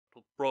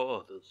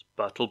brothers,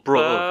 battle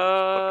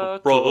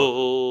brothers,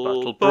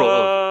 battle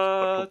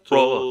brothers,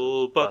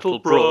 battle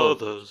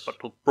brothers,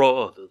 battle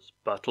brothers,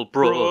 battle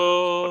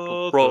brothers,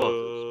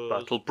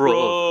 battle brothers, battle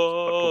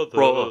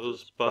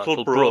brothers,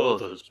 battle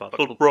brothers,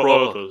 battle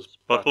brothers,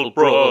 battle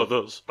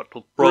brothers,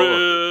 battle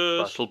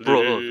brothers,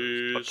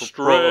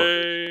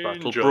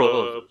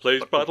 stranger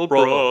plays battle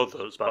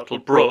brothers, battle brothers, battle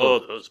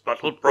brothers,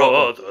 battle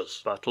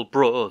brothers, battle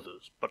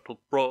brothers,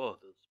 battle brothers.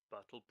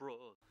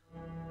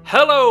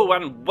 Hello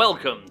and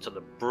welcome to the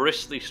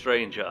Bristly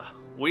Stranger.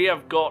 We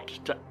have got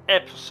to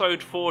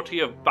episode 40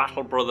 of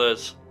Battle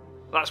Brothers.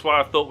 That's why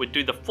I thought we'd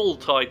do the full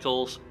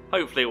titles.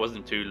 Hopefully it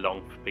wasn't too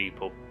long for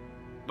people.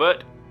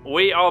 But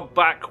we are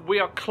back. We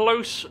are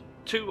close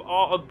to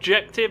our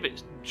objective.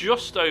 It's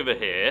just over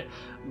here.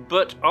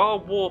 But our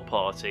war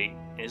party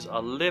is a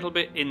little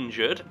bit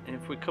injured.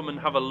 If we come and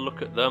have a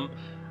look at them.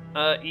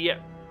 Yeah,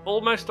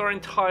 almost our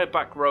entire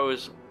back row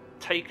has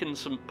taken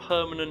some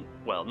permanent,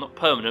 well, not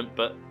permanent,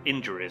 but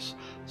injuries.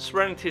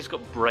 Serenity's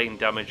got brain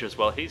damage as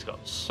well. He's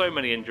got so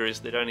many injuries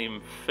they don't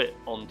even fit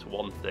onto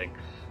one thing.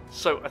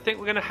 So I think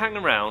we're going to hang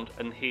around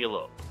and heal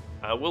up.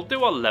 We'll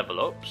do our level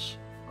ups.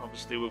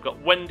 Obviously we've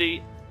got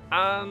Wendy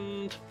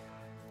and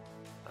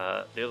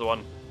the other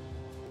one,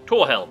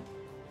 Torhelm.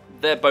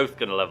 They're both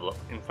going to level up.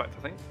 In fact,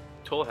 I think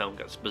Torhelm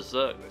gets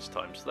Berserk this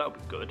time, so that'll be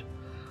good.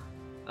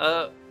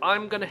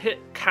 I'm going to hit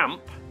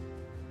camp.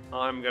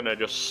 I'm going to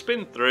just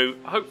spin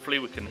through. Hopefully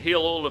we can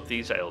heal all of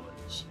these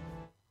ailments.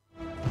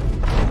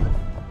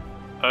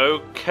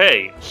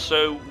 Okay,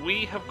 so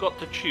we have got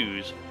to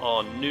choose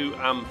our new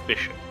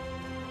ambition.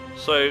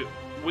 So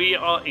we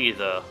are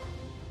either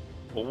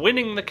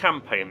winning the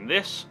campaign.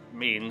 This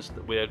means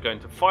that we are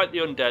going to fight the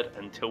undead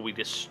until we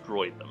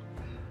destroy them.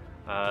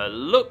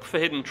 Look for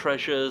hidden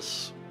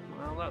treasures.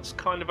 Well, that's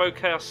kind of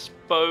okay, I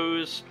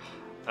suppose.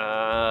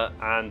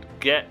 And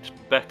get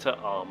better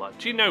armor.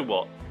 Do you know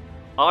what?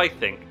 I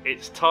think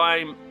it's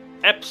time,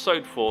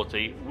 episode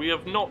 40, we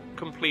have not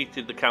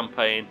completed the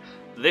campaign.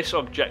 This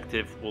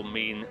objective will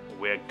mean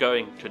we're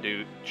going to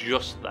do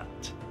just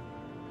that.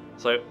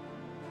 So,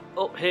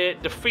 up here,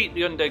 defeat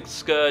the undead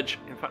scourge.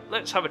 In fact,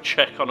 let's have a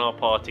check on our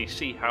party,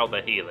 see how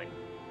they're healing.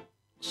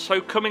 So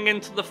coming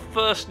into the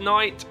first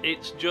night,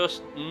 it's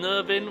just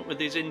Nervin with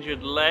his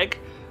injured leg.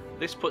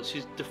 This puts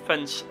his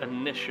defense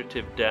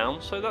initiative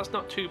down, so that's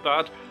not too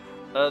bad.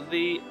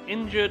 The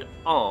injured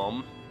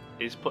arm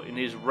is putting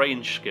his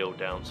range skill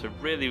down, so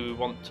really we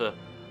want to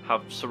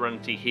have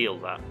Serenity heal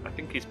that. I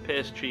think his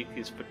pierce cheek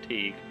is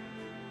fatigue.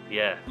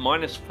 Yeah,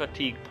 minus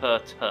fatigue per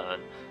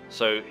turn,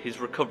 so his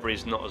recovery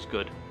is not as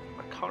good.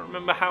 I can't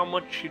remember how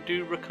much you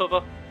do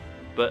recover,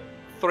 but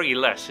 3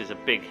 less is a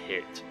big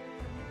hit.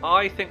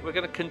 I think we're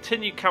going to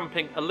continue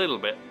camping a little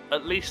bit,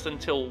 at least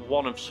until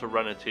one of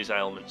Serenity's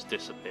ailments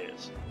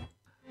disappears.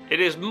 It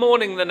is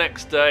morning the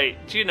next day.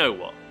 Do you know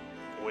what?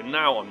 We're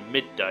now on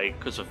midday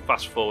because of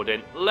fast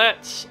forwarding.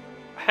 Let's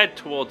head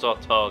towards our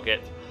target.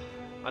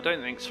 I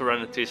don't think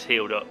Serenity's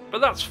healed up,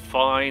 but that's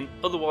fine.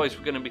 Otherwise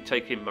we're going to be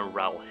taking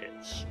morale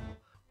hits.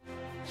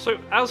 So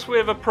as we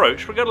have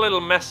approached, we got a little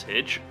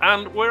message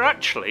and we're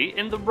actually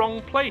in the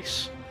wrong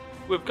place.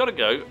 We've got to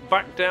go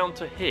back down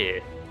to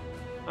here.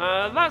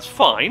 That's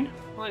fine.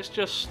 Let's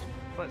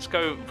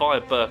go via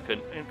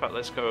Birken. In fact,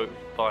 let's go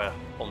via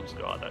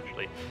Homsgard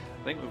actually.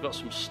 I think we've got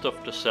some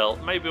stuff to sell.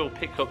 Maybe we'll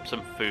pick up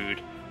some food.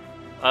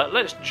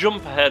 Let's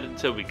jump ahead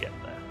until we get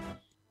there.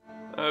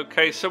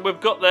 Okay, so we've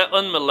got there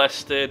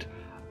unmolested.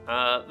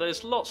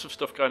 There's lots of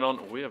stuff going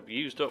on. We have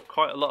used up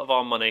quite a lot of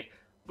our money.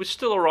 We're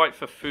still alright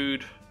for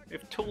food.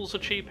 If tools are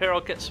cheap here,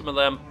 I'll get some of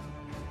them.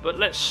 But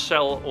let's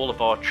sell all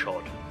of our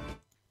chod.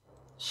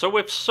 So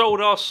we've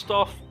sold our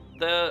stuff.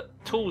 The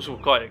tools were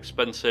quite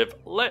expensive.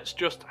 Let's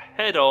just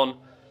head on,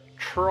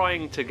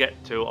 trying to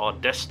get to our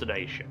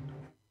destination.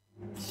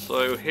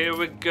 So here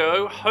we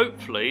go.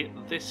 Hopefully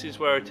this is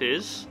where it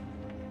is.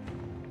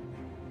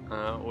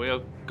 We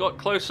have got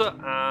closer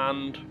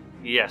and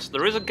yes,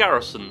 there is a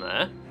garrison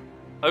there.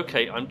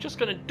 Okay, I'm just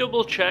going to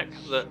double check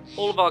that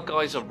all of our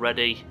guys are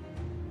ready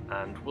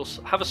and we'll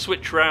have a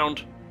switch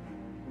round.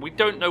 We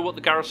don't know what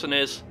the garrison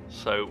is,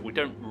 so we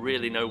don't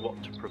really know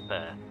what to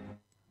prepare.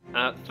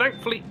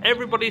 Thankfully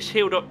everybody's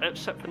healed up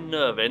except for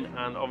Nervin,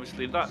 and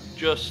obviously that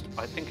just,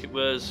 I think it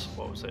was,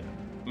 what was it?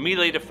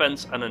 Melee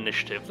defense and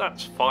initiative.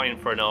 That's fine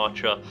for an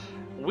archer.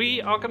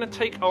 We are going to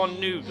take our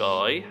new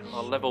guy,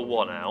 our level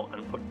 1 out,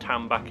 and put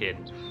Tam back in.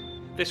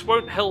 This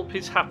won't help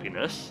his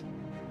happiness.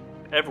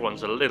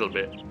 Everyone's a little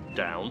bit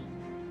down.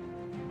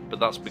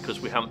 But that's because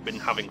we haven't been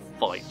having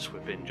fights.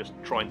 We've been just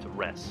trying to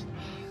rest.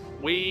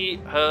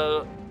 We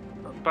are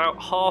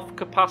about half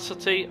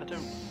capacity. I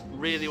don't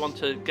really want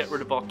to get rid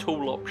of our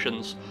tool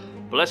options.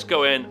 But let's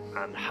go in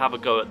and have a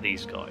go at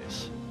these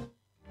guys.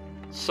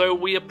 So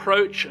we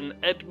approach and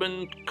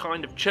Edmund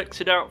kind of checks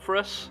it out for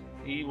us.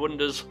 He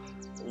wonders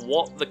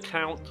what the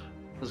Count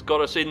has got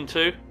us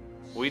into.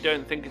 We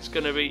don't think it's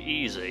going to be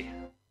easy.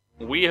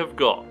 We have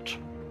got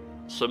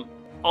some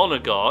Honor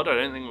Guard. I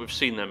don't think we've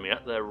seen them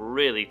yet. They're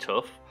really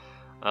tough.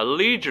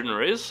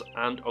 Legionaries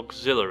and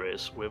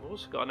auxiliaries. We've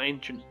also got an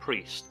Ancient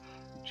Priest.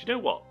 Do you know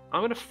what? I'm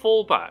going to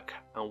fall back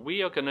and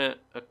we are going to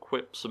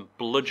equip some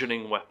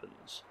bludgeoning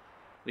weapons.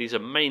 These are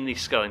mainly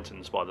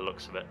skeletons by the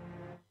looks of it.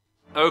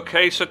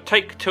 Okay, so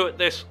take two at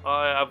this.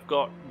 I have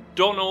got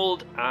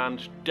Donald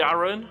and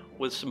Darren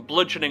with some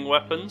bludgeoning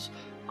weapons.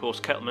 Of course,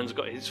 Kettleman's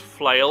got his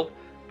flail.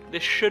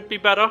 This should be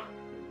better.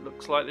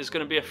 Looks like there's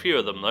going to be a few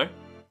of them though.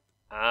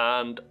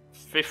 And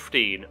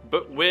 15.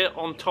 But we're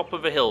on top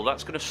of a hill.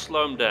 That's going to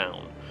slow them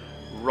down.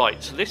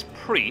 Right, so this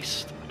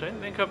priest, I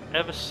don't think I've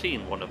ever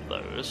seen one of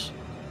those.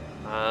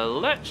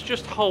 Let's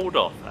just hold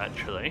off,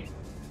 actually.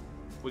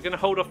 We're going to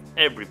hold off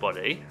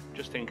everybody,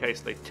 just in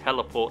case they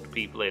teleport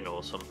people in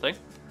or something.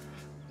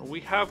 We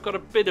have got a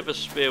bit of a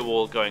spear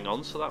wall going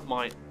on, so that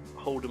might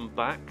hold them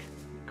back.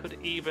 We could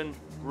even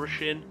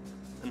rush in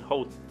and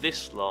hold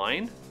this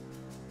line.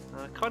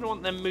 I kind of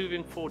want them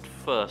moving forward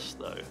first,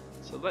 though.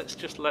 So let's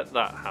just let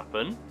that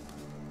happen.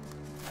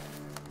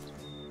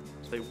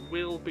 They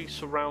will be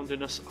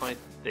surrounding us, I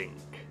think.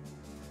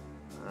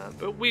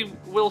 But we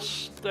will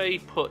stay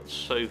put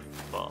so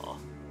far.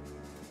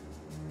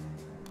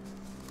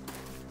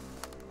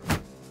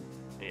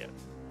 Yeah.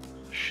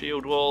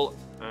 Shield wall.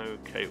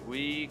 Okay,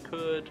 we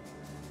could...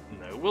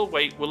 No, we'll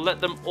wait. We'll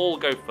let them all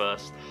go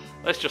first.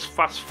 Let's just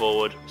fast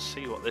forward,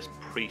 see what this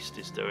priest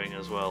is doing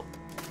as well.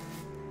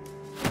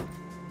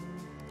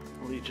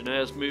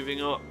 Legionnaires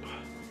moving up.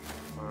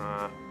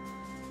 I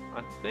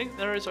think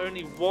there is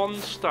only one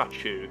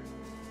statue.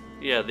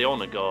 Yeah, the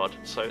Honor Guard,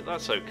 so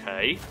that's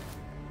okay.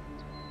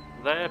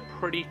 They're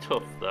pretty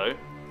tough though.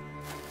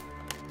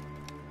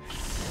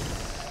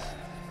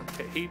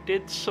 Okay, he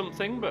did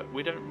something, but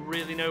we don't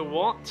really know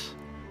what.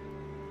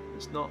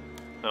 It's not...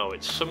 Oh,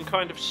 it's some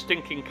kind of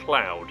stinking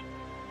cloud.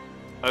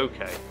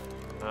 Okay.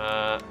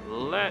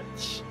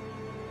 Let's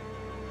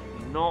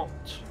not...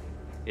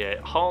 Yeah,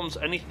 it harms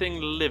anything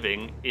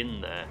living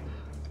in there.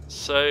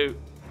 So,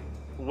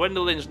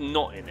 Wendellin's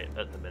not in it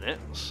at the minute,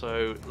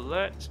 so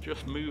let's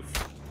just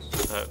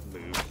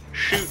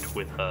shoot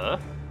with her.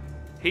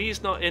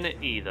 He's not in it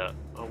either.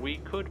 We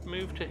could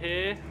move to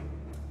here.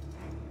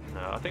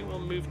 No, I think we'll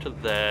move to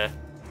there.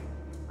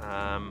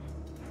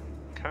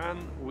 Can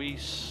we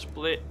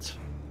split?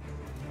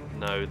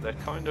 No, they're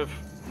kind of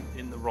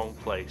in the wrong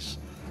place.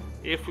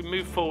 If we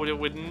move forward,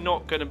 we're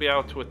not going to be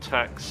able to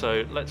attack,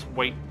 so let's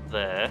wait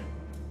there.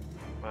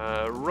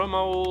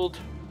 Rumold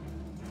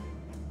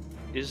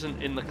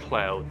isn't in the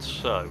clouds,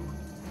 so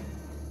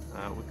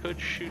we could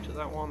shoot at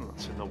that one.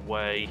 That's in the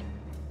way.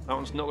 That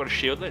one's not got a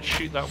shield. Let's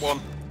shoot that one.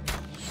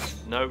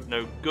 No,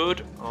 no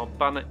good. Our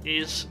banner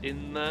is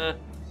in there.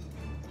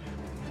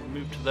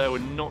 Move to there. We're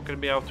not going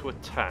to be able to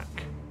attack.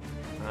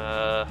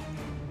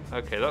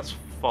 Okay, that's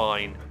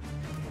fine.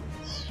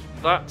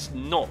 That's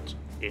not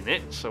in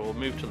it, so we'll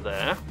move to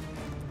there.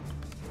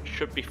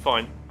 Should be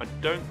fine. I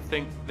don't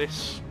think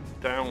this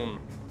down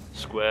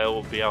square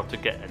will be able to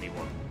get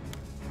anyone.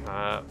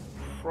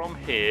 From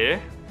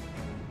here,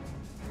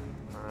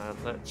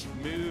 let's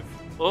move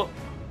up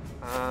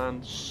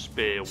and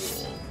spear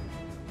wall.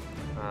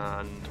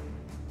 And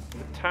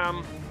with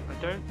Tam, I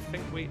don't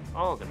think we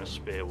are going to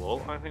spear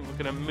wall. I think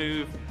we're going to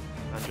move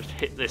and just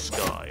hit this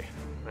guy.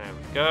 There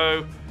we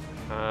go.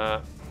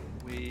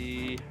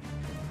 We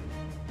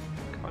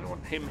kind of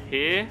want him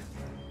here,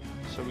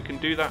 so we can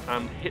do that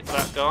and hit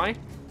that guy.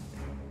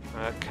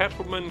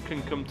 Kettleman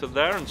can come to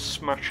there and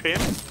smash him.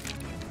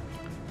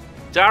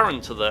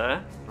 Darren to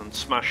there and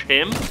smash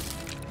him.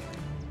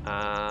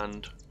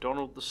 And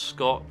Donald the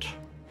Scot.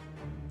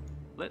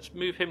 Let's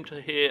move him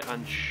to here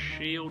and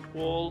shield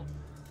wall.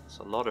 It's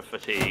a lot of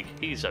fatigue.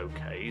 He's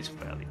okay. He's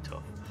fairly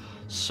tough.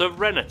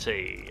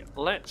 Serenity.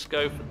 Let's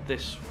go for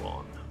this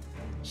one.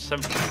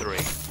 73.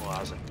 Well,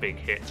 that's a big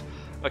hit.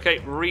 Okay,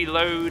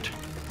 reload.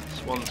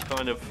 This one's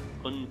kind of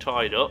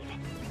untied up.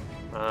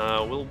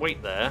 We'll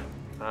wait there.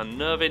 And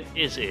Nervin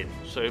is in.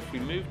 So if we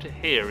move to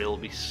here, he'll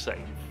be safe.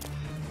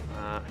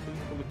 Who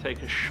can we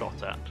take a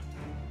shot at?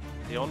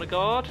 The Honor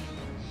Guard?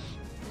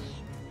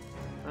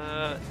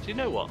 Do you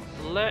know what?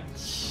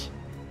 Let's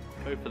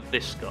go for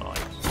this guy.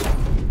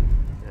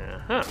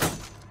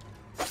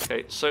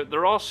 Okay, so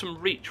there are some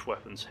reach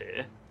weapons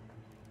here.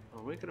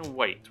 We're going to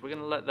wait. We're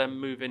going to let them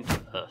move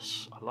into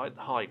us. I like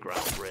the high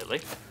ground,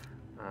 really.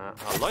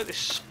 I like this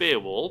spear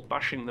wall,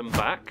 bashing them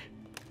back.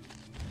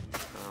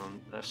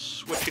 They're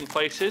switching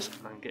places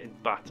and getting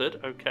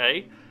battered.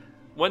 Okay.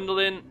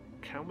 Wendelin,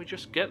 can we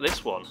just get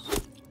this one?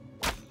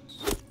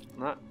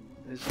 That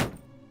is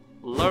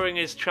lowering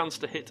his chance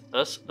to hit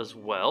us as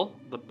well.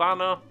 The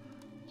banner,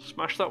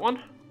 smash that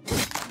one.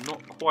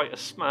 Not quite a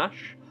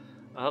smash.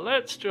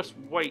 Let's just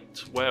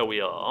wait where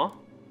we are.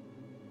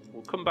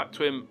 We'll come back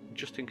to him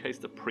just in case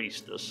the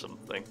priest does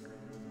something.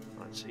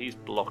 Right, so he's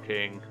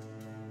blocking.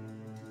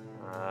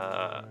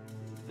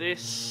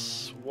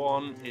 This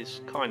one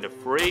is kind of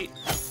free.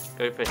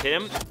 Go for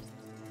him.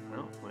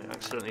 Oh, we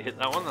accidentally hit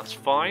that one. That's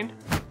fine.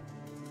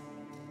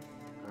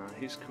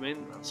 He's come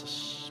in. That's a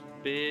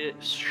spear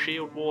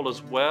shield wall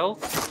as well.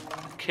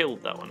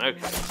 Killed that one.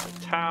 Okay, so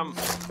Tam.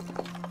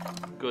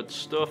 Good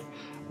stuff.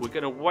 We're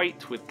going to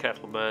wait with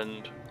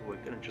Kettleman. We're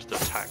going to just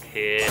attack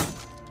here.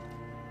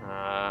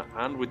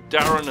 And with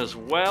Darren as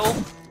well,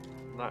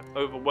 that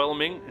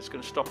overwhelming is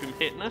going to stop him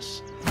hitting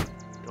us.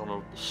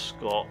 Donald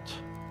Scott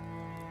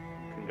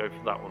can go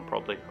for that one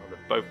probably. Oh,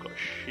 they've both got a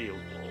shield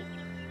wall.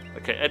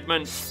 Okay,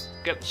 Edmund,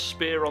 get the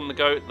spear on the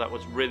goat. That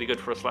was really good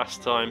for us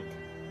last time.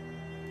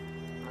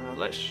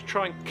 Let's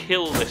try and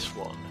kill this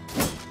one.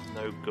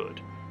 No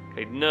good.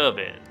 Okay,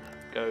 Nervin,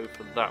 go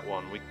for that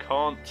one. We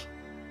can't.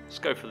 Let's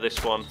go for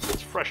this one.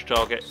 It's a fresh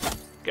target.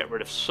 Get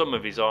rid of some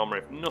of his armour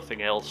if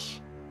nothing else.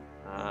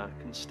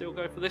 Can still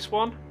go for this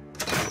one.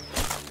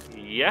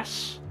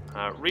 Yes.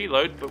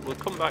 Reload, but we'll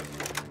come back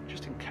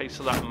just in case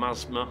of that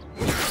Masma.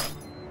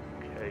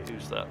 Okay,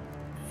 who's that?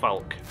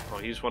 Falk. Oh,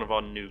 he's one of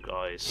our new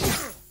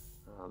guys.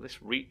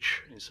 This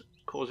reach is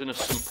causing us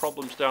some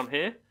problems down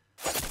here.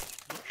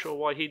 Not sure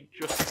why he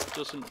just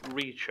doesn't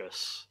reach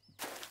us.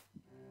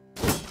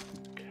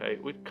 Okay,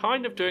 we're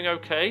kind of doing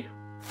okay.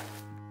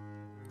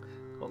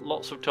 Got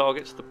lots of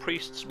targets. The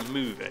priest's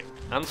moving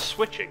and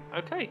switching.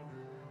 Okay.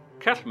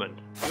 Kettleman,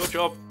 your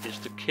job is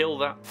to kill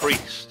that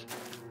priest.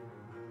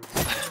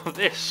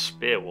 This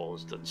spear wall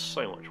has done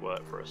so much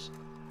work for us.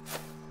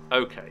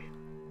 Okay.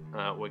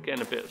 We're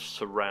getting a bit of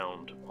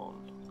surround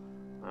on.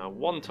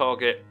 One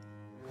target.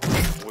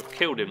 We've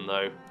killed him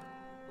though.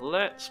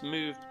 Let's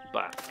move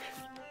back.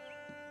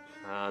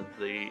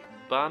 The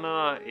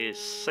banner is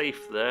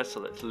safe there, so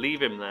let's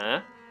leave him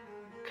there.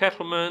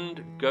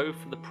 Kettleman, go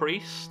for the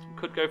priest. We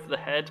could go for the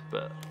head,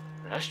 but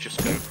let's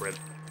just go for him.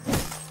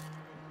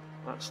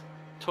 That's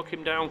took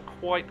him down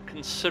quite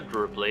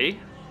considerably.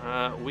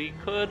 We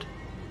could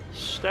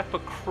step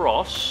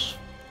across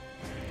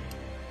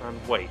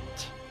and wait.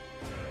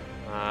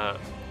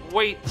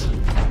 Wait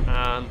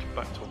and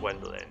back to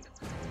Wendolin.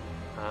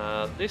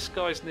 This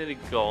guy's nearly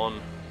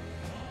gone.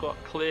 Got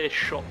clear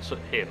shots at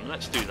him.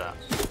 Let's do that.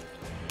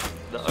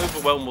 The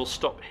overwhelm will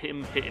stop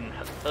him hitting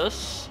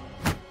us.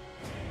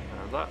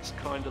 That's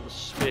kind of the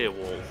spear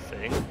wall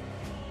thing.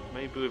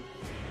 Maybe we've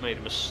made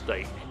a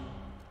mistake.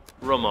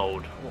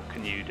 Rumold, what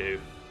can you do?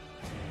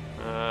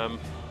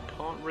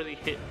 Can't really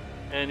hit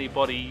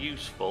anybody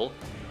useful.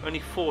 Only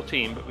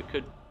 14, but we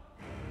could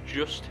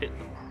just hit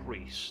the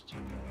priest.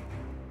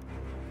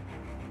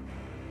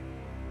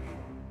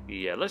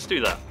 Yeah, let's do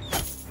that.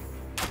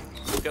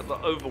 We'll get the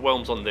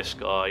overwhelms on this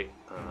guy.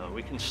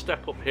 We can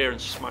step up here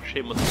and smash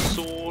him with the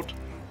sword.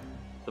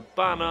 The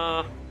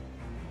banner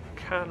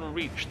can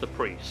reach the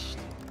priest.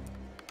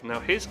 Now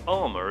his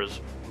armor is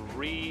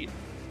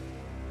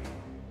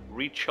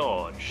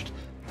recharged.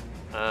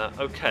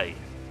 Okay.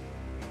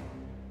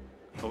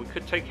 Well, we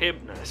could take him.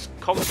 No, let's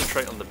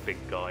concentrate on the big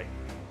guy.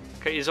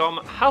 Okay, his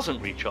armor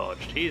hasn't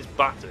recharged. He is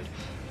battered.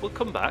 We'll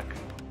come back.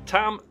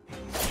 Tam,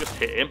 just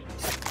hit him.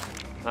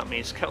 That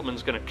means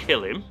Kettleman's going to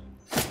kill him.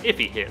 If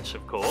he hits,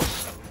 of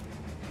course.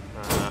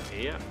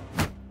 Yeah.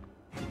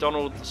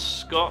 Donald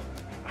Scott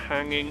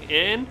hanging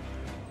in.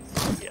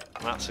 Yeah,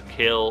 that's a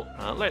kill.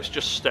 Let's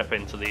just step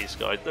into these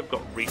guys. They've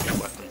got reach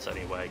weapons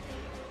anyway.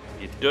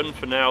 You're done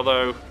for now,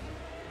 though.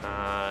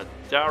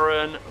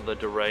 Darren, the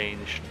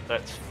deranged.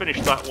 Let's finish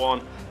that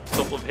one. A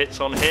couple of hits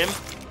on him.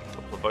 A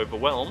couple of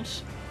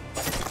overwhelms.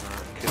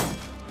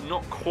 Could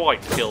not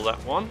quite kill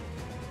that one.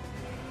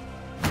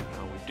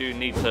 We do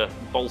need to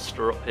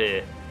bolster up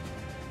here.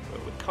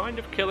 But we're kind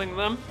of killing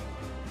them.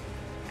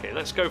 Okay,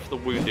 let's go for the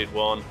wounded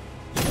one.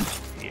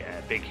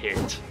 Yeah, big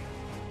hit.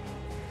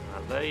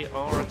 They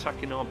are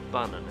attacking our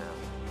banner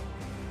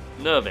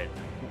now. Nervin,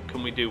 what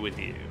can we do with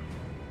you?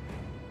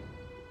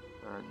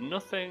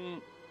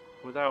 Nothing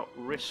without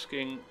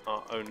risking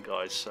our own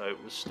guys. So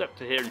we'll step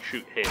to here and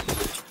shoot him.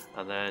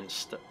 And then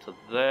step to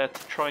there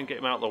to try and get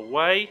him out of the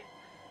way.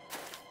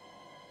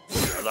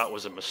 Yeah, that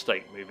was a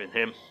mistake moving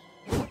him.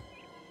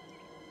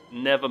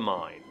 Never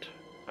mind.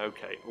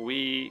 Okay,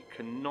 we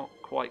cannot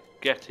quite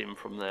get him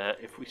from there.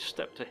 If we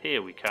step to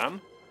here we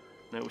can.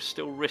 No, we're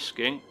still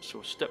risking, so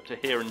we'll step to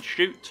here and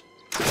shoot.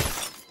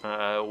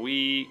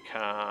 We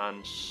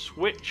can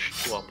switch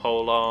to our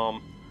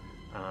polearm,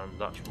 and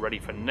that's ready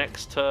for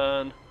next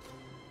turn.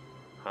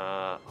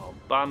 Our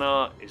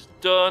banner is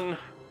done.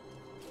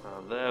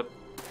 Their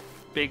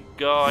big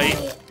guy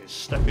is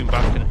stepping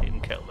back and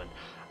hitting Kettleman.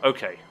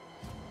 Okay,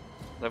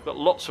 they've got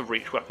lots of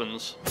reach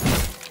weapons.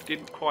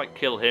 Didn't quite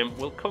kill him.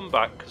 We'll come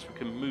back because we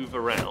can move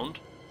around.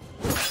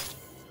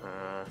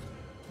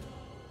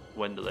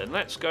 Wendolin,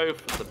 let's go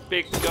for the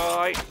big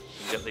guy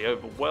and get the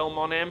overwhelm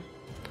on him.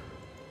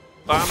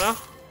 Banner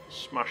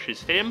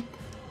smashes him.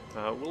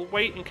 We'll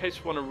wait in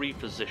case we want to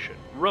reposition.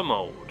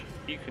 Rumold,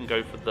 you can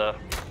go for the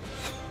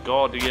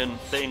guardian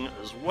thing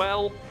as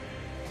well.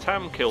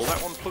 Tam, kill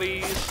that one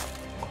please.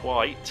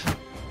 Quite.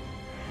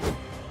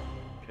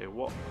 Okay,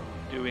 what are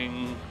we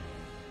doing?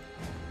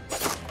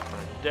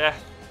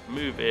 Death,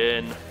 move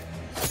in. And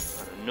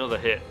another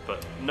hit,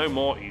 but no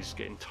more. He's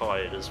getting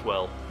tired as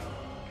well.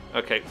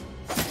 Okay,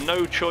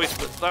 no choice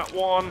but that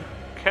one.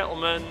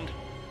 Kettleman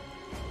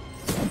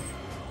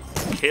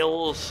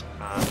kills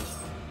and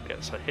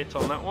gets a hit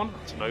on that one.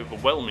 That's an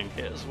overwhelming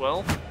hit as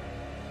well.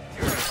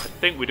 I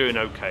think we're doing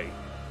okay.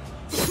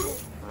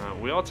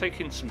 We are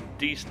taking some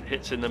decent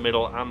hits in the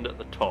middle and at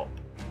the top.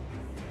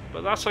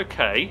 but that's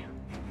okay.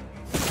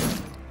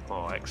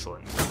 Oh,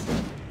 excellent.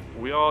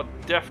 We are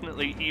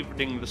definitely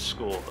evening the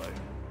score, though.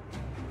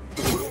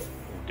 Oh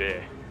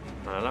dear.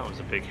 That was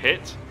a big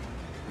hit.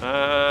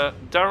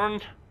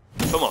 Darren,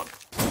 come on.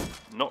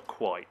 Not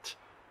quite.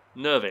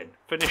 Nervin,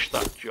 finish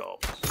that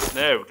job.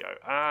 There we go.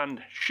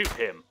 And shoot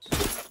him.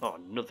 Oh,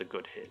 another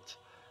good hit.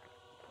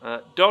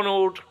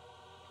 Donald.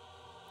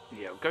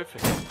 Yeah, we'll go for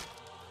him.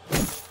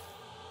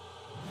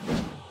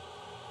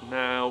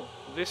 Now,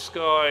 this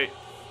guy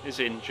is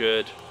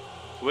injured.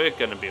 We're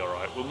going to be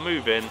alright. We'll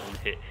move in and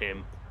hit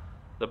him.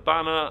 The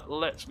banner,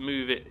 let's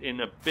move it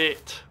in a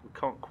bit. We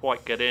can't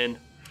quite get in.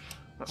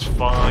 That's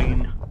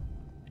fine.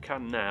 We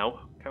can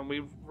now. Can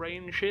we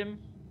range him?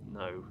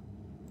 No.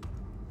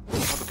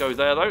 Have a go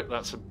there, though.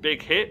 That's a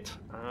big hit.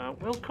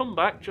 We'll come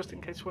back just in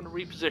case we want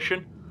to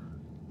reposition.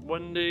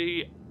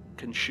 Wendy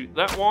can shoot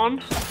that one.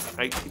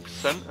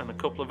 80% and a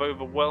couple of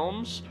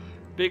overwhelms.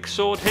 Big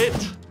sword hit.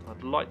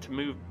 I'd like to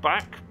move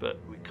back, but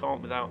we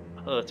can't without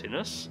hurting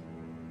us.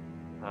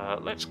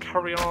 Let's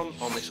carry on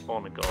this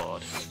honor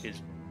guard.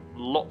 There's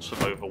lots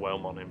of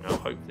overwhelm on him now.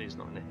 Hopefully he's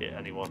not going to hit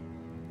anyone.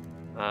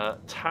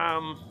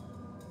 Tam.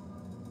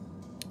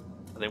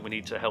 I think we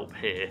need to help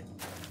here.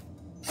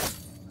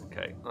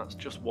 Okay, that's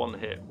just one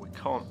hit. We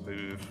can't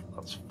move.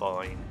 That's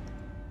fine.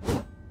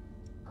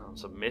 That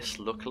was a miss,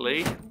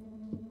 luckily.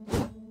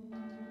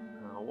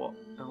 What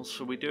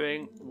else are we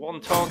doing? One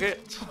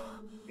target.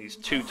 He's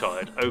too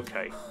tired.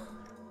 Okay.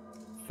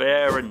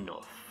 Fair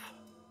enough.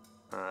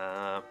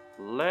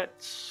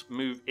 Let's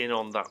move in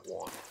on that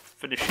one.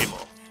 Finish him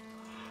off.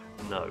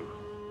 No.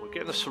 We're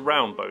getting a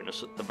surround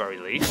bonus at the very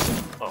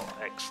least. Oh,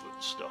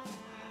 excellent stuff.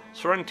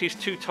 Serenity's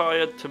too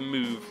tired to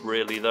move,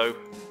 really, though.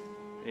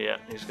 Yeah,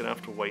 he's going to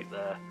have to wait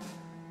there.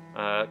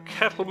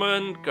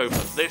 Kettleman, go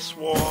for this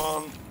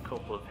one.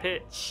 Couple of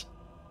hits.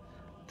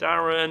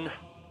 Darren,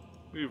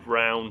 move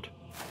round.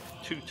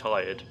 Too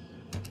tired.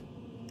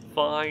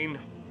 Fine.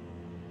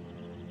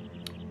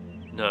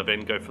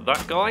 Nervin, go for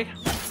that guy.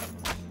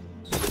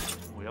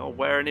 We are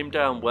wearing him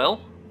down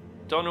well.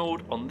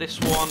 Donald on this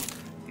one.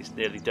 He's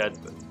nearly dead,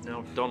 but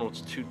now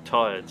Donald's too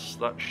tired. So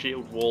that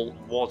shield wall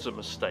was a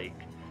mistake.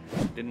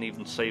 Didn't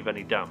even save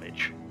any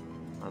damage.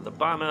 And the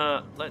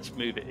banner, let's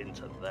move it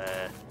into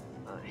there.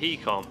 He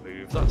can't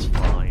move, that's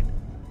fine.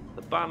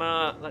 The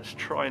banner, let's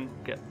try and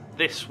get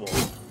this one.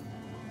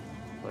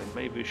 So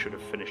maybe we should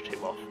have finished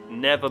him off.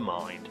 Never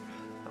mind.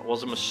 That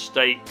was a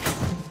mistake.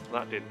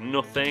 That did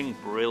nothing.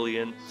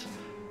 Brilliant.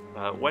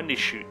 Wendy,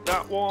 shoot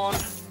that one.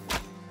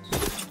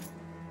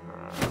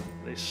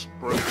 This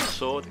broken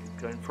sword,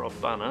 going for our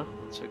banner.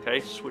 That's okay.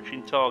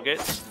 Switching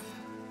targets.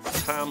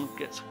 Tam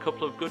gets a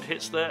couple of good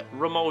hits there.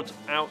 Rumold's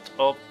out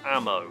of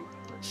ammo.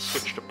 Let's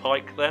switch to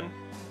Pike then.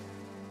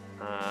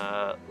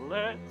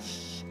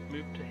 Let's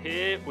move to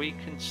here. We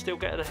can still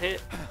get a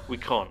hit. We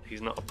can't.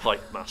 He's not a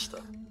Pike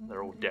master.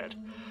 They're all dead.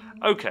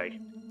 Okay.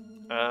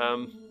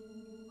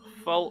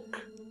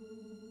 Falk.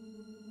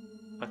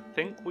 I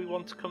think we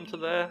want to come to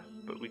there,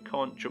 but we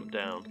can't jump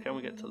down. Can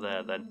we get to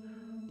there then?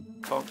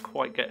 Can't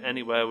quite get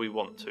anywhere we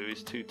want to.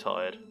 He's too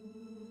tired.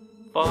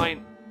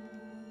 Fine.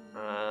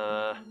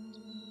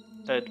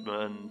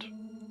 Edmund,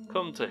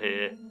 come to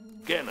here.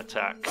 Get an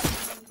attack.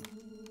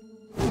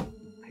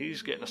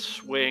 He's getting a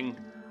swing.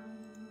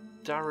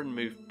 Darren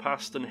moved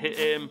past and hit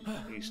him.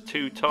 He's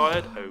too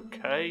tired.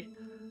 Okay.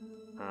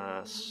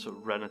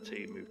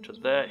 Serenity moved to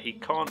there. He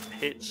can't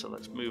hit, so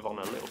let's move on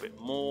a little bit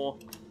more.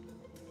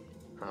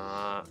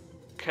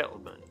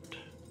 Kettleman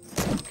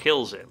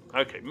kills him.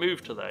 Okay,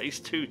 move to there. He's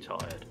too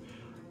tired.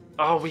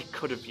 Oh, we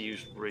could have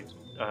used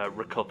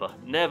recover.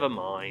 Never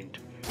mind.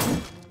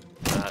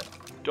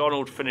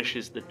 Donald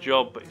finishes the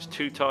job, but he's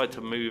too tired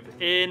to move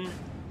in.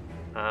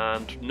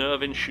 And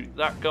Nervin, shoot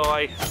that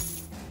guy.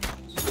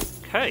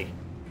 Okay.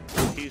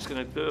 He's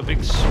going to do a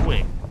big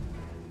swing.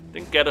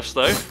 Didn't get us,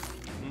 though.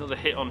 Another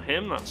hit on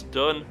him. That's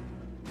done.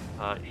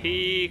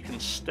 He can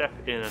step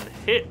in and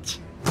hit.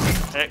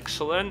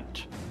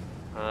 Excellent.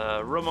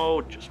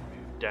 Rumold, just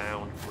move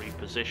down,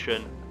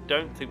 reposition.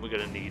 Don't think we're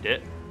going to need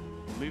it.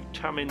 Move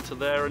Tam into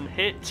there and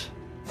hit.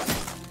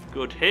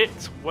 Good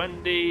hit.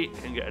 Wendy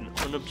can get an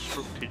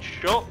unobstructed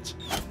shot.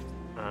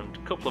 And a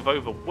couple of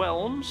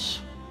overwhelms.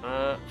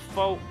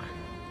 Falk,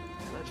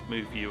 let's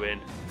move you in.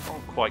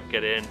 Can't quite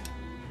get in.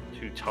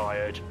 Too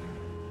tired.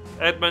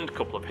 Edmund,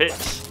 couple of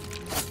hits.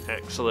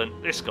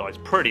 Excellent. This guy's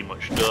pretty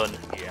much done.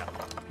 Yeah.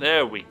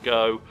 There we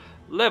go.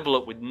 Level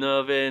up with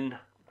Nervin.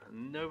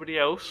 Nobody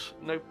else.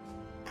 No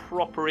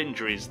proper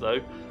injuries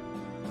though.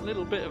 A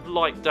little bit of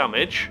light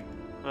damage.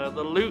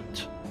 The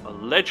loot, a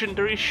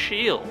legendary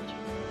shield.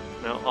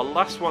 Now our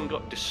last one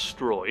got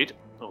destroyed.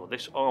 Oh,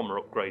 this armor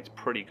upgrade's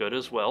pretty good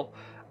as well.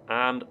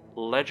 And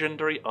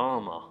legendary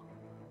armor.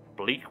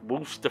 Bleak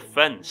Wolf's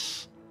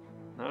defense.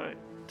 Now it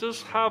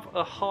does have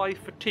a high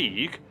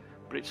fatigue,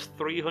 but it's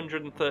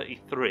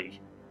 333.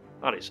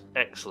 That is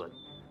excellent.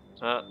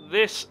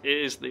 This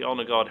is the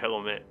Honor Guard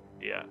helmet.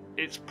 Yeah,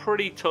 it's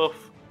pretty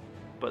tough,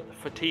 but the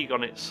fatigue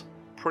on it's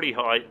pretty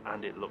high,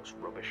 and it looks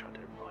rubbish. I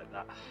don't like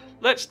that.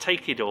 Let's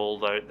take it all,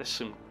 though. There's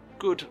some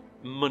good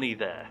money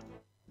there.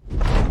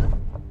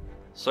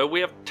 So we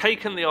have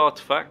taken the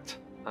artifact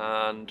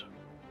and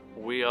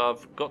we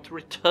have got to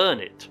return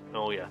it.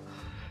 Oh yeah.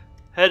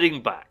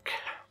 Heading back.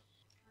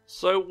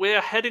 So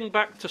we're heading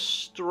back to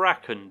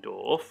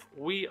Strackendorf.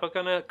 We are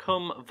going to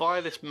come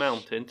via this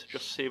mountain to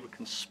just see if we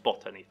can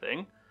spot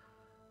anything.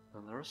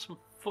 And there are some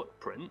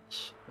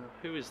footprints.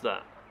 Who is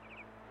that?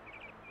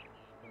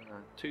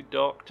 Too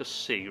dark to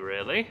see,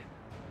 really.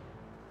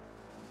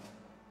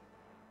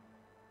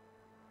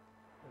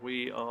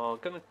 We are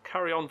going to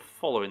carry on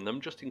following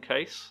them just in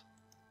case.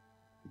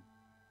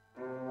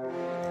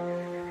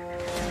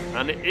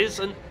 And it is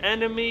an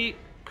enemy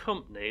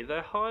company.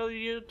 They're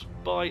hired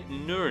by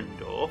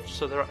Nurendorf,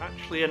 so they're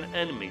actually an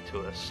enemy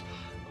to us.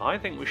 I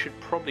think we should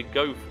probably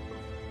go for them.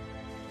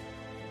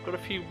 Got a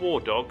few war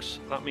dogs.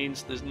 That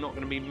means there's not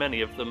going to be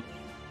many of them.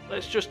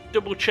 Let's just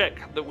double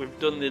check that we've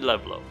done the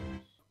level up.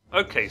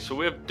 Okay, so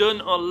we've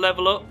done our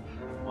level up.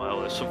 Wow,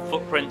 there's some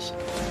footprints.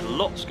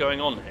 Lots going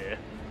on here.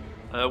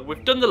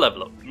 We've done the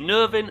level up.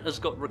 Nervin has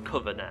got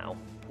recover now.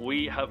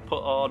 We have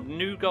put our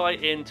new guy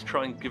in to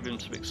try and give him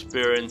some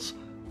experience.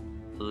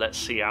 Let's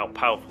see how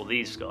powerful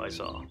these guys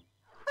are.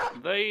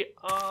 They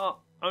are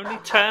only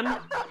 10,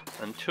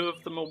 and 2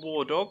 of them are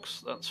war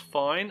dogs. That's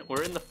fine.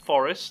 We're in the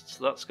forest,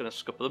 so that's going to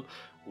scupper them.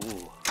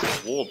 Ooh,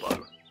 a war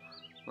bow.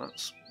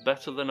 That's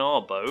better than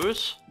our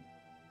bows.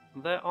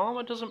 Their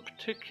armour doesn't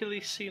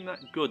particularly seem that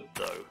good,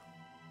 though.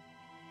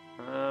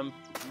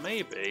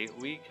 Maybe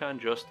we can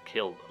just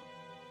kill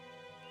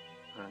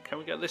them. Can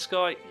we get this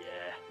guy?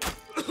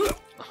 Yeah.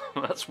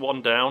 That's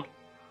one down.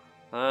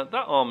 That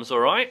arm's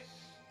alright.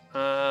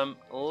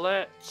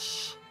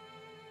 Let's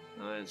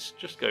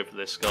just go for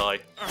this guy.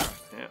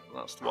 Yeah,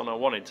 that's the one I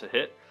wanted to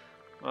hit.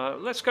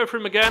 Let's go for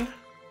him again.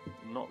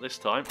 Not this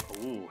time.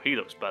 Ooh, he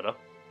looks better.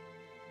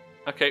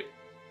 Okay,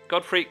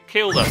 Godfrey,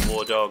 kill that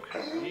war dog.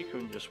 You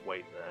can just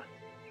wait there.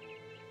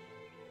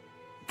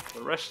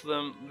 The rest of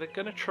them, they're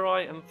going to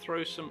try and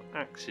throw some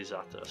axes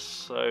at us.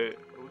 So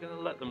we're going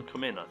to let them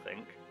come in, I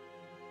think.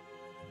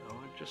 I'll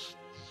just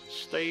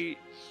stay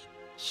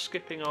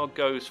skipping our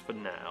goes for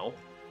now.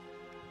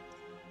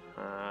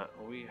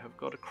 We have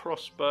got a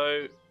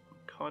crossbow.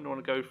 Kind of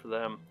want to go for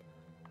them.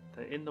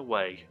 They're in the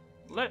way.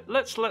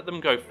 Let's let them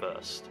go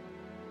first.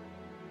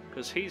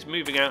 Because he's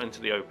moving out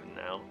into the open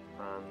now.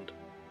 And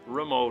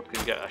Rumold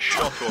can get a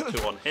shot or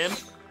 2 on him.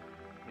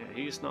 Yeah,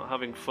 he's not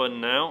having fun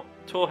now.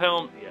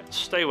 Torhelm, yeah,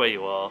 stay where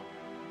you are.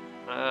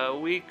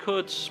 We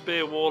could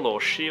spear wall or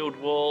shield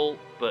wall,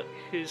 but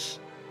his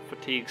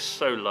fatigue's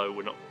so low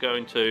we're not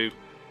going to.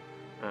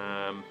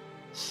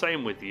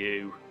 Same with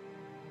you.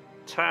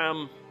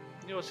 Tam,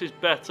 yours is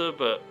better,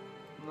 but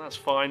that's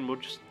fine. We'll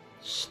just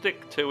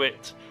stick to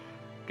it.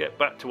 Get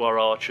back to our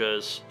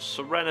archers.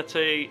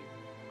 Serenity.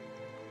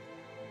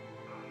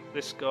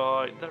 This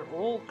guy, they're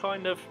all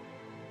kind of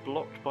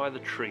blocked by the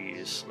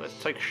trees.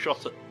 Let's take a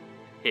shot at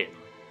him.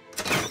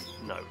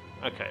 No.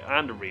 Okay,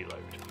 and a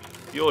reload.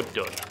 You're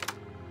done.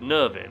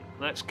 Nervin,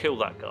 let's kill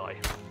that guy.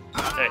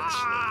 Excellent.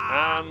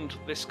 And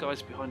this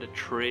guy's behind a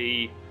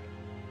tree.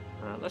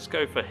 Let's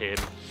go for him.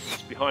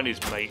 He's behind his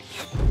mate.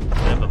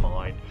 Never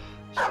mind.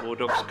 War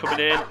dog's coming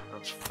in.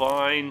 That's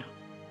fine.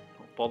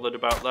 Not bothered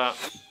about that.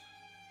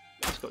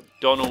 It's got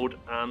Donald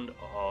and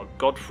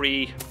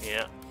Godfrey.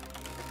 Yeah.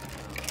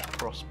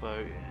 Crossbow.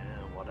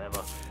 Yeah,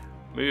 whatever.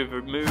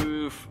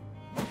 Move.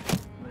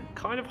 They're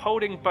kind of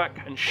holding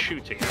back and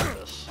shooting at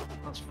us.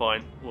 That's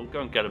fine. We'll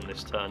go and get him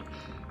this turn.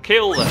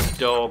 Kill that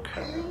dog.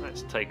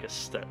 Let's take a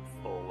step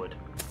forward.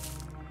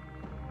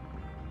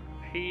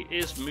 He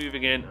is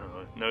moving in.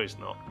 Oh, no, he's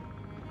not.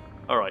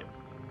 Alright.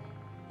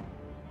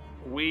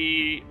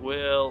 We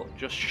will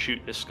just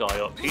shoot this guy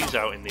up. He's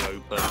out in the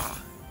open.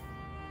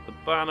 The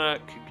banner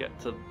could get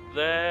to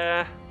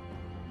there.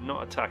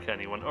 Not attack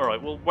anyone.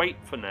 Alright, we'll wait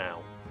for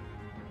now.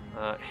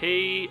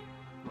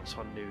 That's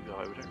our new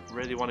guy. We don't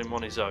really want him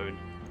on his own.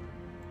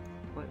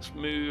 Let's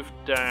move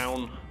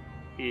down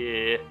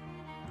here.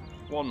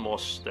 One more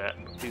step.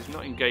 He's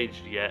not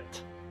engaged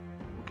yet.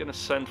 I'm going to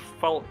send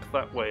Falk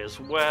that way as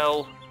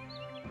well.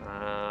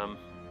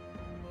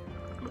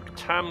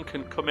 McTam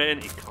can come in.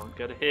 He can't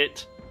get a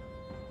hit.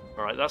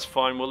 Alright, that's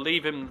fine. We'll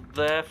leave him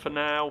there for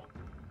now.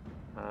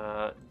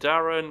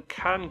 Darren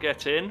can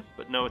get in,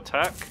 but no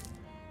attack.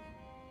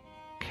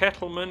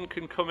 Kettleman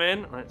can come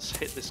in. Let's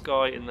hit this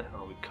guy in the...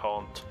 Oh, we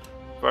can't.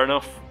 Fair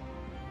enough.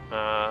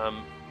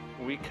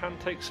 We can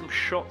take some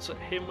shots at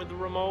him with the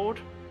Ramold.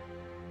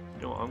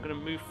 You know what, I'm going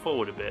to move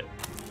forward a bit.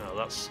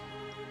 No, it's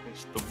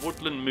the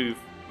woodland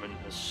movement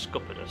has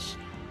scuppered us.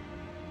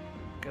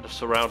 Get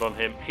us around on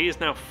him. He is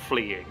now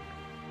fleeing.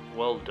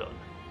 Well done.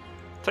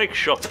 Take a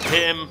shot at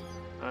him.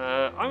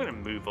 I'm going to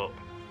move up.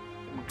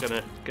 I'm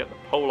going to get the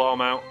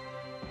polearm out.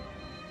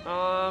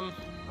 I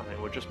think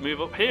we'll just move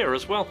up here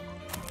as well.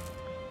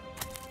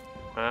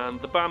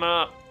 And the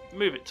banner,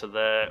 move it to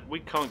there. We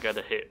can't get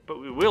a hit, but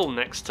we will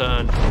next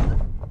turn.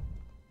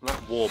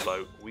 That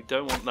warboat, we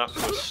don't want that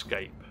to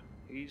escape.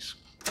 He's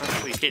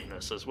actually hitting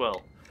us as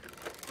well.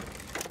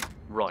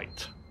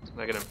 Right,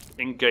 they're going to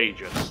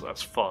engage us,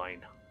 that's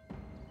fine.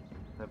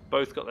 They've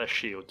both got their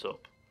shields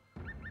up.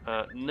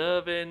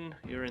 Nervin,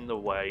 you're in the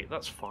way.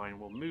 That's fine.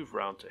 We'll move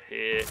round to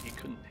here. You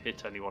couldn't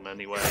hit anyone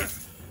anyway.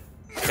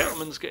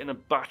 Kettleman's getting a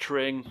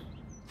battering.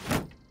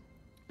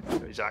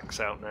 Got his axe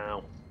out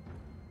now.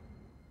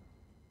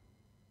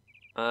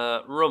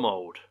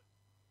 Rumold.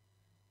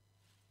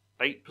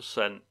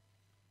 8%.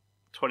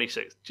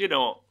 26. Do you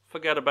know what?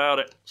 Forget about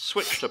it.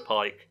 Switch to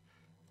pike.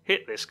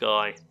 Hit this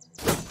guy.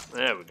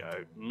 There we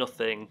go.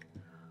 Nothing.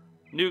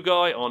 New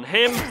guy on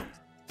him.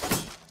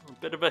 A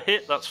bit of a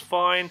hit. That's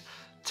fine.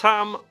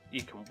 Tam,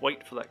 you can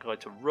wait for that guy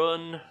to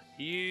run.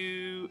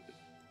 You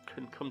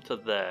can come to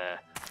there.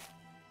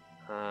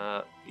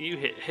 You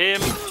hit him.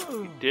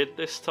 You did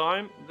this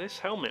time. This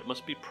helmet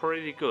must be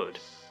pretty good.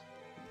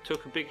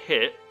 Took a big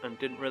hit and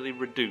didn't really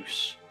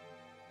reduce.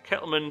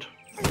 Kettleman,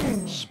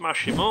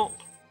 smash him up.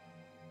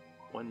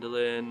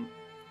 Gwendolyn,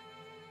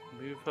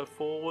 move her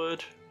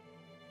forward.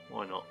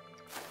 Why not?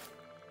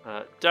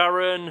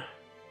 Darren,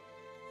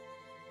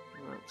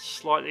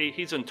 slightly,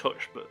 he's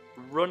untouched but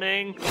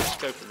running. Let's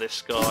go for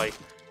this guy.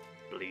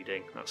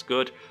 Bleeding, that's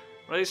good.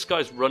 Well, this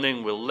guy's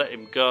running, we'll let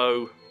him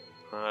go.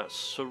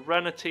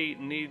 Serenity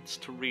needs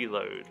to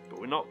reload, but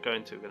we're not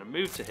going to. We're going to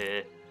move to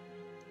here,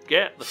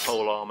 get the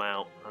polearm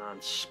out,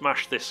 and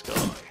smash this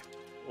guy.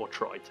 Or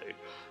try to.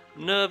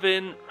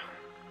 Nervin,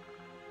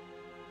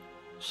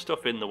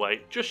 stuff in the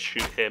way, just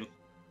shoot him.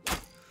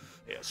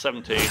 Yeah,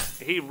 17.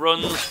 He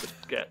runs,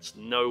 but gets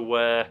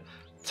nowhere.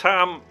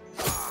 Tam,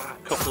 a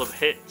couple of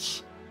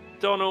hits.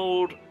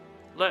 Donald,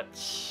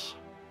 let's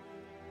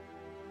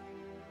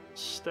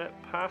step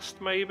past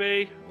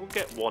maybe. We'll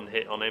get one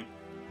hit on him.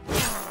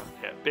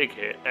 Yeah, big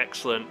hit,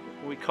 excellent.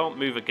 We can't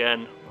move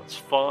again, that's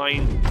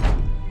fine.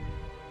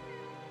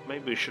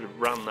 Maybe we should have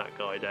ran that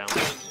guy down.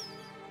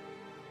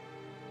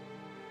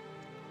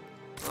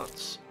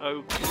 That's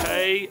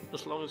okay,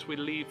 as long as we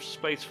leave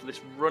space for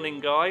this running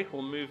guy.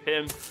 We'll move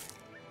him.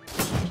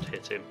 Just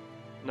hit him.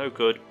 No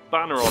good.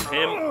 Banner on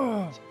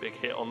him. That's a big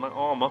hit on that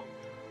armour.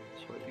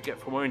 That's what you get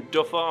for wearing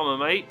duff armour,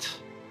 mate.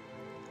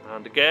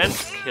 And again,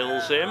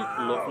 kills him.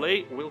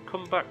 Lovely. We'll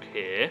come back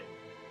here.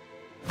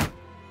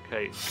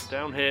 Okay,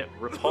 down here,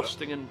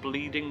 riposting and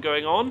bleeding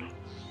going on.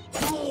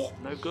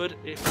 No good.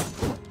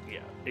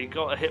 Yeah, he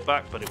got a hit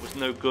back, but it was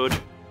no good.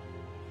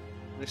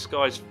 This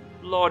guy's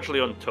largely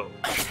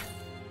untouched.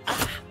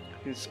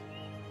 His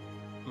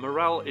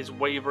morale is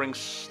wavering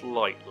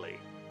slightly.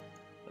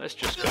 Let's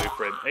just go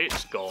for him.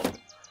 It's gone.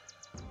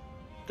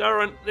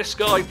 Darren, this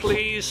guy,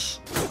 please.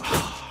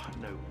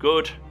 No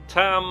good.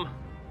 Tam,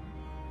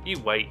 you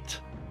wait.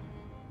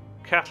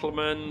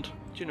 Cattleman, do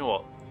you know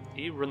what?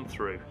 You run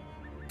through.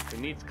 We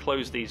need to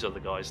close these other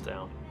guys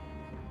down.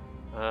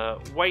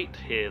 Wait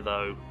here,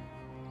 though.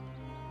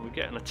 We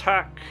get an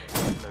attack.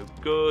 No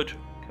good.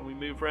 Can we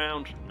move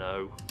round?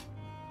 No.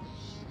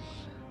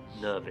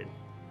 Nervin.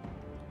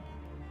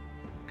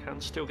 Can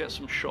still get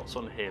some shots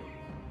on him.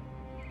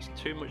 There's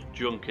too much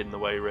junk in the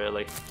way,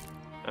 really.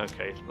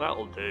 Okay,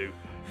 that'll do.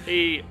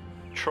 He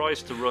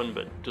tries to run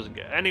but doesn't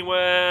get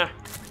anywhere.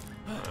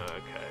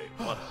 Okay,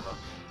 whatever.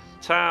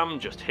 Tam,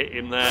 just hit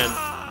him then.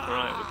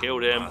 Alright, we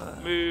killed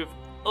him. Move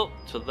up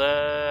to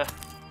there.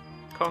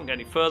 Can't get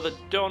any further.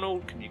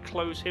 Donald, can you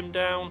close him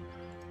down?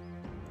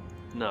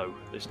 No,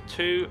 there's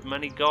too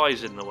many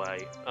guys in the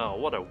way. Oh,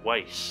 what a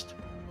waste.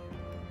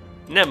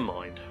 Never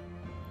mind.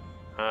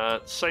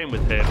 Same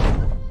with him.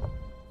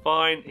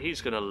 Fine,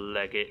 he's going to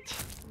leg it.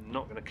 I'm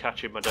not going to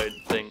catch him, I don't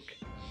think.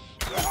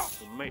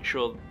 We'll make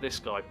sure this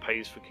guy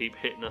pays for keep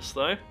hitting us,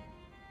 though.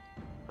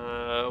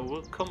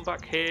 We'll come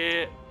back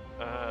here.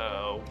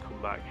 We'll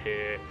come back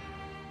here.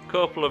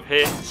 Couple of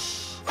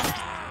hits.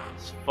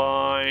 It's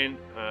fine.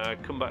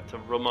 Come back to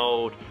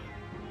Rumold.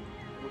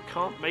 We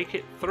can't make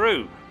it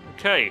through.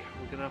 Okay,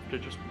 we're going to have to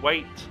just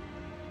wait.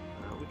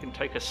 We can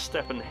take a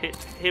step and hit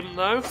him,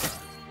 though.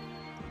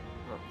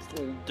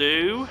 That'll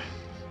do.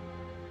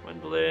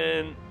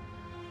 Gwendolyn,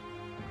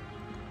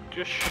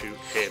 just shoot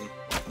him.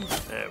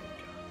 There we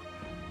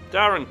go.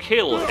 Darren,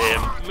 kill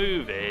him.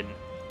 Move in.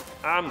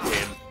 And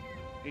him.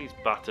 He's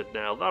battered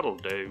now. That'll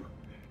do.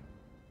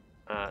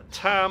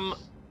 Tam,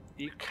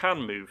 you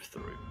can move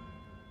through.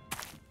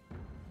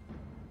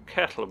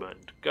 Kettleman,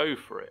 go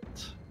for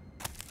it.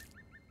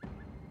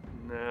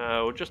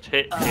 No, just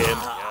hit him.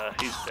 Yeah,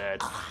 he's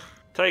dead.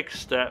 Take a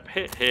step.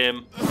 Hit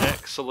him.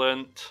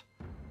 Excellent.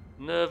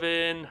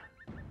 Nervin.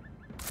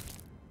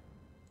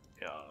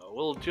 Yeah,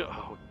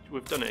 oh,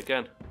 we've done it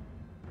again.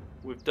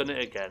 We've done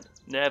it again.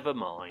 Never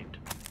mind.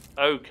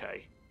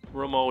 Okay.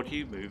 Rumold,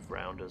 you move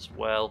round as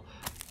well.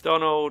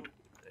 Donald,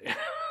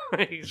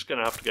 he's going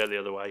to have to go the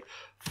other way.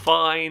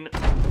 Fine.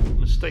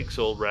 Mistakes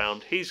all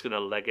round. He's going to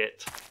leg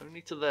it.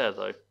 Only to there,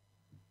 though.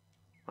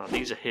 Ah,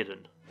 these are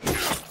hidden.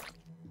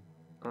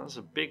 That's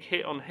a big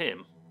hit on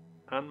him.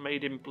 And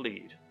made him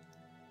bleed.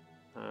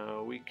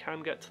 We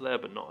can get to there,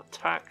 but not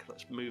attack.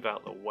 Let's move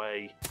out the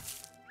way.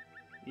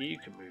 You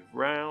can move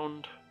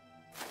round.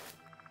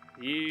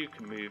 You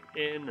can move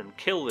in and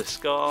kill this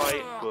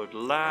guy. Good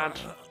lad.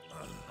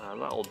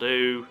 That'll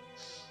do.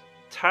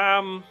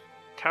 Tam,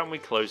 can we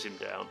close him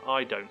down?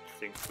 I don't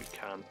think we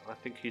can. I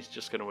think he's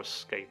just going to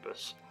escape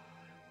us.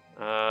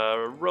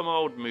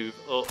 Rumold, move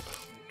up.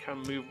 We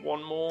can move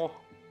one more.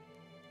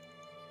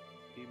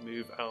 You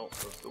move out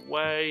of the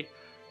way.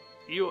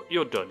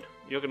 You're done.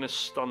 You're going to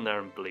stand there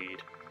and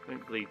bleed.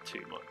 Don't bleed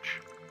too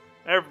much.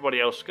 Everybody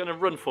else is going to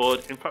run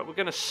forward. In fact, we're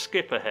going to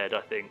skip ahead,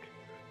 I think.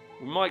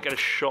 We might get a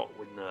shot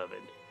with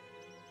Nervin.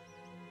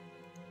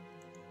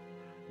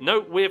 No,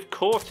 we've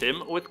caught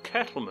him with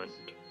Kettlement.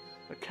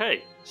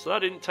 Okay, so that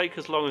didn't take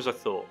as long as I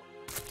thought.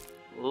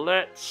 We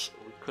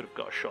could have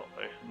got a shot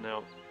though.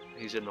 Now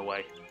he's in the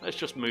way. Let's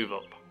just move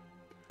up.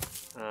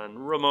 And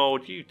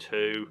Rumold, you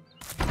two.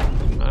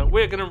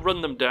 We're going to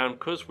run them down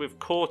because we've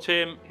caught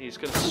him. He's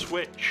going to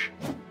switch.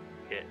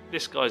 Yeah,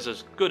 this guy's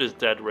as good as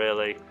dead,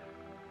 really.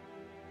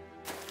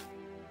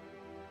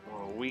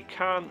 Oh, we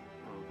can.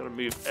 I'm going to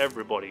move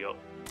everybody up.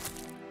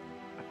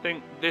 I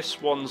think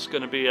this one's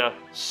going to be a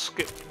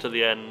skip to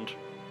the end.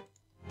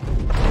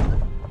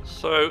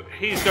 So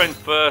he's going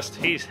first.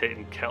 He's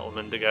hitting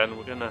Kettlement again.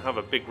 We're going to have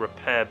a big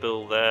repair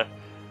bill there.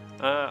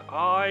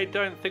 I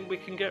don't think we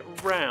can get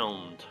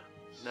round.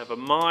 Never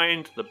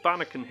mind. The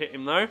banner can hit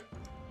him though.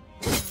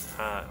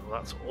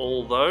 That's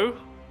all though.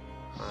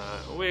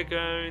 We're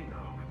going...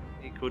 Oh,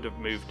 he could have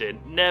moved in.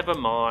 Never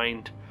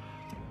mind.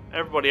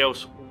 Everybody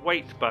else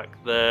wait back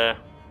there.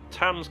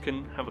 Tams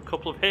can have a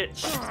couple of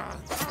hits.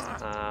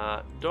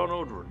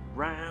 Donald, run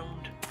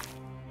round.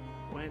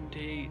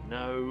 Wendy,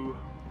 no.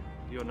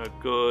 You're no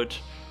good.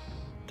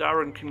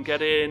 Darren can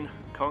get in.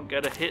 Can't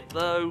get a hit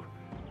though.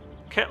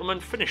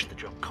 Kettleman, finish the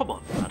job. Come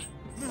on, lad.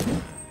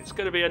 It's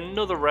going to be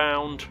another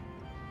round.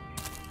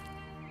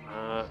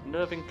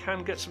 Nervin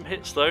can get some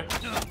hits though.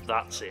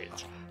 That's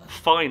it.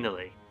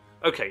 Finally.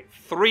 Okay,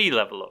 3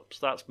 level ups.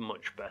 That's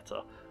much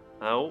better.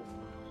 Oh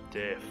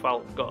dear,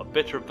 Falk got a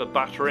bit of a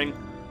battering.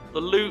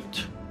 The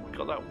loot, we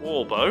got that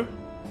warbow.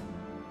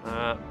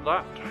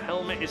 That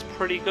helmet is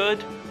pretty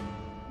good.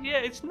 Yeah,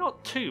 it's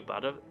not too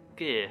bad of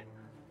gear.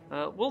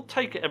 We'll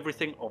take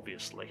everything,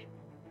 obviously.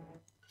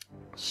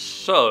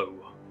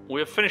 So,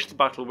 we've finished the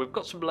battle. We've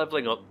got some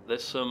leveling up.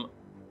 There's some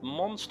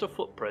monster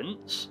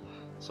footprints,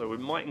 so we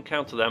might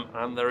encounter them.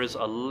 And there is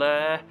a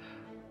lair.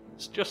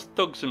 It's just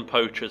thugs and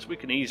poachers. We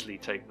can easily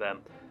take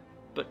them.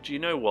 But do you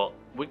know what?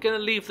 We're going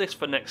to leave this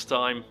for next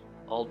time.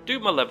 I'll do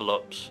my level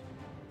ups.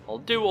 I'll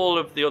do all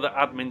of the other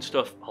admin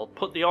stuff. I'll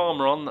put the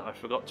armour on that I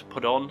forgot to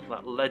put on,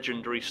 that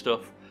legendary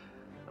stuff.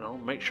 And I'll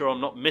make sure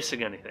I'm not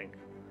missing anything.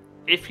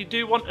 If you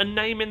do want a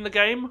name in the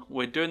game,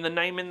 we're doing the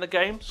name in the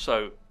game.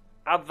 So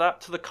add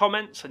that to the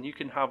comments and you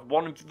can have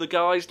one of the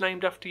guys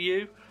named after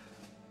you.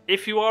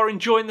 If you are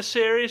enjoying the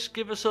series,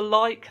 give us a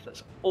like.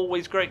 That's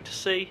always great to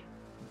see.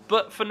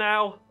 But for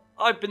now,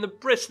 I've been the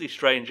Bristly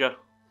Stranger.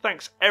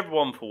 Thanks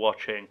everyone for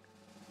watching.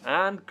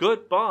 And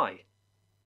goodbye.